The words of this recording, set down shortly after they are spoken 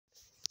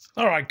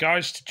Alright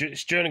guys,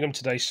 it's Jerningham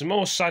today. Some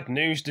more sad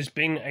news. There's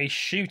been a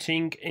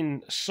shooting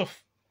in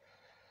Suffolk.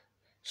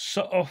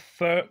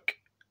 Suffolk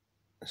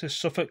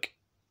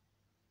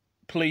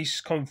police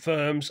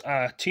confirms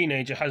a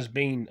teenager has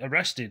been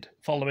arrested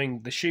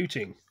following the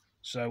shooting.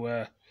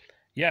 So,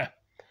 yeah.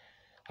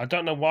 I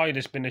don't know why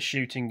there's been a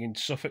shooting in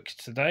Suffolk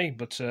today,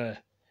 but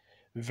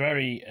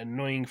very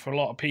annoying for a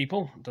lot of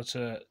people.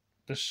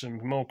 There's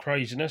some more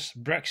craziness.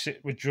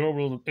 Brexit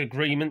withdrawal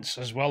agreements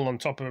as well on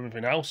top of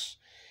everything else.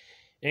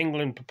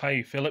 England to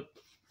pay Philip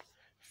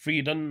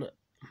Frieden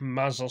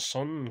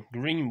Mazelsson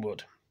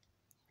Greenwood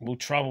will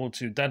travel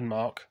to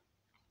Denmark,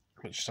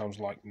 which sounds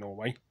like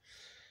Norway,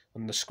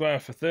 on the square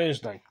for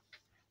Thursday.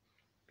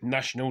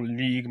 National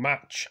League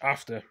match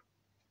after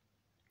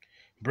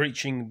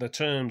breaching the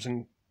terms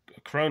and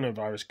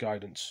coronavirus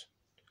guidance.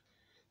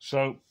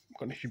 So,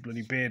 got an issue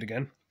bloody beard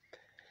again.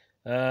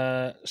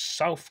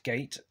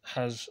 Southgate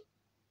has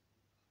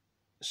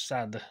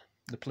said,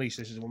 the police,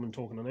 this is a woman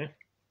talking on here,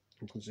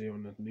 you can see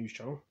on the news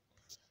channel.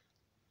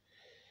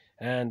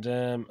 And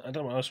I don't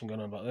know what else I'm going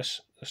on about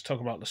this. Let's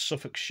talk about the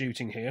Suffolk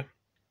shooting here.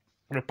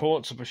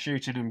 Reports of a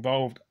shooting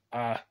involved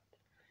a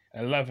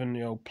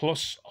 11-year-old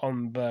plus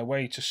on their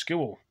way to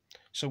school.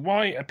 So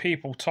why are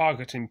people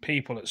targeting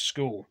people at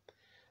school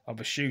of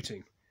a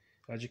shooting?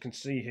 As you can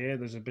see here,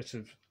 there's a bit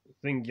of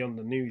thingy on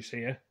the news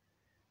here.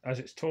 As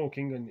it's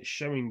talking and it's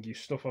showing you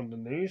stuff on the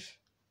news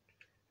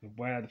of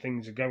where the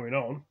things are going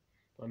on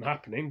and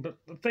happening. But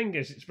the thing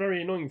is, it's very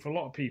annoying for a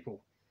lot of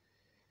people.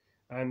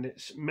 And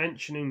it's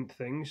mentioning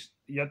things.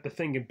 You had the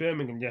thing in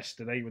Birmingham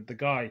yesterday with the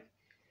guy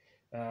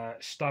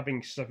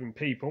stabbing 7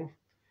 people,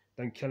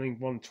 then killing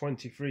one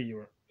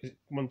 23-year-old,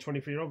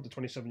 the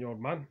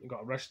 27-year-old man. He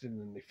got arrested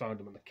and they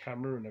found him on the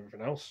camera and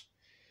everything else.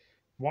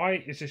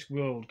 Why is this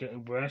world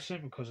getting worse?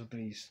 Because of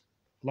these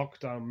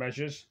lockdown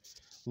measures,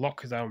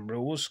 lockdown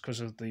rules,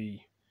 because of the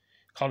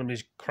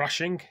economy's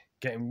crashing,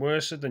 getting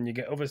worse. Then you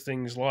get other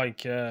things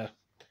like,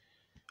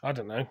 I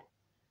don't know,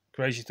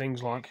 crazy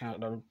things like, I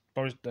don't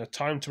know,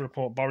 time to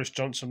report Boris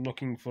Johnson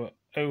looking for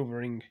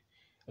overing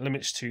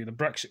limits to the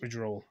Brexit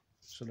withdrawal.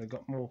 So they've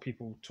got more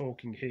people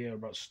talking here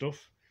about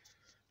stuff.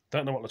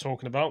 Don't know what they're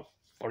talking about.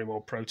 Probably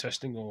more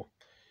protesting or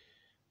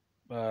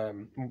I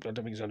don't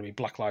think it's going to be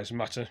Black Lives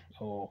Matter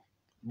or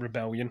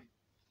rebellion.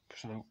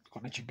 So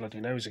got itchy bloody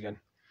nose again.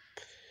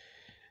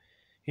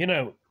 You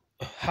know,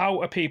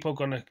 how are people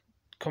going to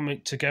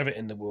come together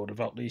in the world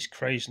about these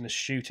craziness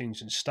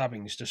shootings and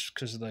stabbings just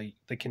because they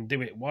can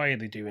do it? Why are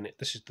they doing it?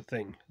 This is the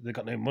thing. They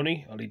got no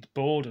money? Are they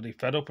bored? Are they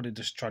fed up? Are they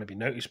just trying to be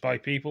noticed by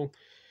people?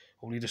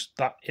 Or are they just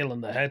that ill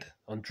in the head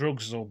on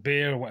drugs or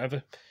beer or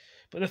whatever?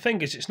 But the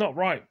thing is, it's not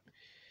right.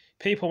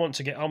 People want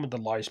to get on with their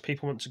lives.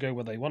 People want to go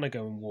where they want to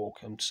go and walk.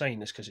 I'm saying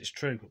this because it's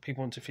true.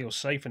 People want to feel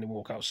safe when they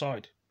walk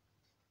outside.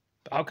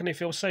 But how can they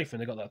feel safe when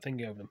they got that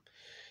thing over them?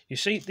 You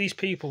see, these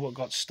people that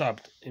got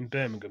stabbed in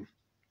Birmingham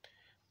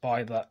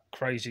by that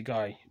crazy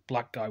guy,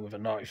 black guy with a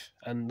knife,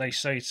 and they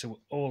say to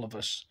all of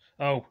us,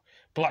 oh,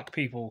 black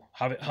people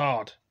have it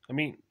hard. I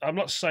mean, I'm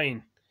not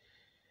saying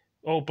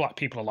all black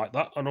people are like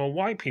that and all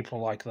white people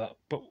are like that,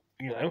 but,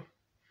 you know,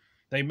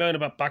 they moan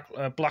about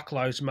Black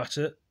Lives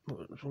Matter.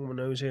 What's wrong with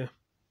my nose here?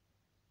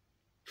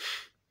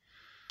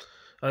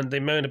 And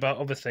they moan about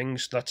other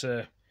things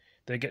that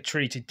they get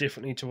treated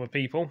differently to other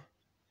people.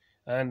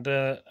 And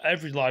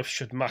every life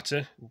should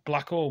matter,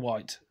 black or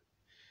white.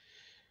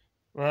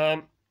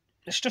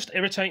 It's just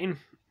irritating.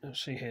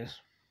 Let's see here.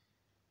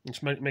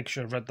 Let's make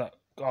sure I've read that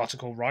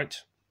article right.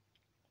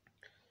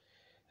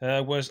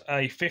 Was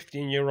a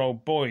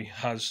 15-year-old boy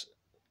has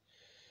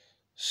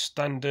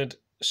standard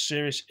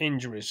serious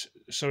injuries.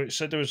 So it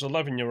said there was an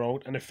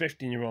 11-year-old and a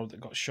 15-year-old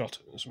that got shot.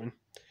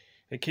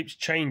 It keeps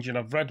changing.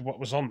 I've read what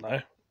was on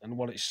there and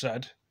what it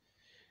said.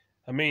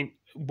 I mean,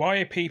 why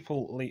are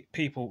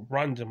people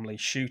randomly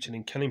shooting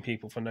and killing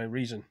people for no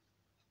reason?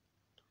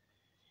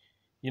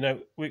 You know,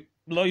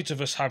 loads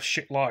of us have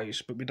shit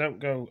lives, but we don't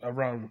go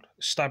around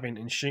stabbing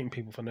and shooting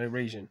people for no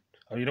reason.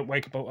 Or you don't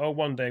wake up,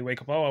 one day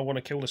wake up, I want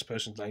to kill this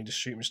person today, just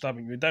shoot and stab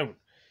him. You don't.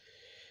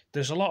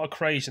 There's a lot of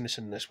craziness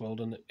in this world,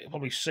 and it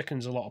probably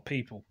sickens a lot of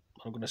people.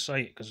 I'm going to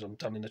say it because I'm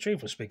telling the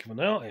truth. I'm speaking from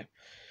the heart here.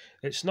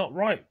 It's not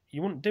right.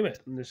 You wouldn't do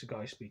it. And there's a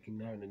guy speaking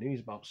now in the news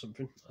about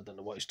something. I don't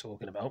know what he's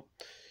talking about.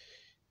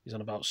 He's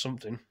on about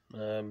something.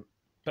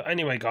 But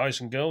anyway, guys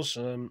and girls,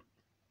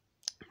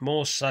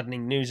 more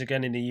saddening news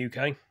again in the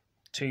UK.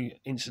 2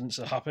 incidents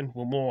that happened.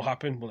 Will more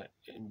happen? Well,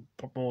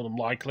 more than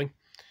likely.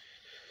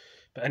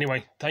 But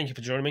anyway, thank you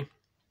for joining me.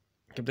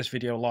 Give this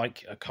video a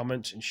like, a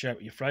comment, and share it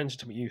with your friends.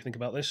 Tell me what you think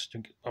about this.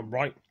 I'm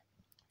right.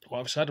 What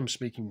I've said, I'm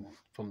speaking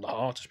from the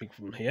heart. I'm speaking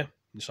from here,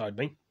 inside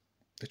me.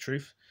 The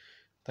truth.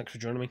 Thanks for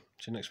joining me.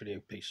 See you next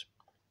video. Peace.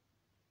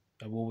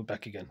 I will be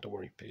back again. Don't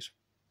worry. Peace.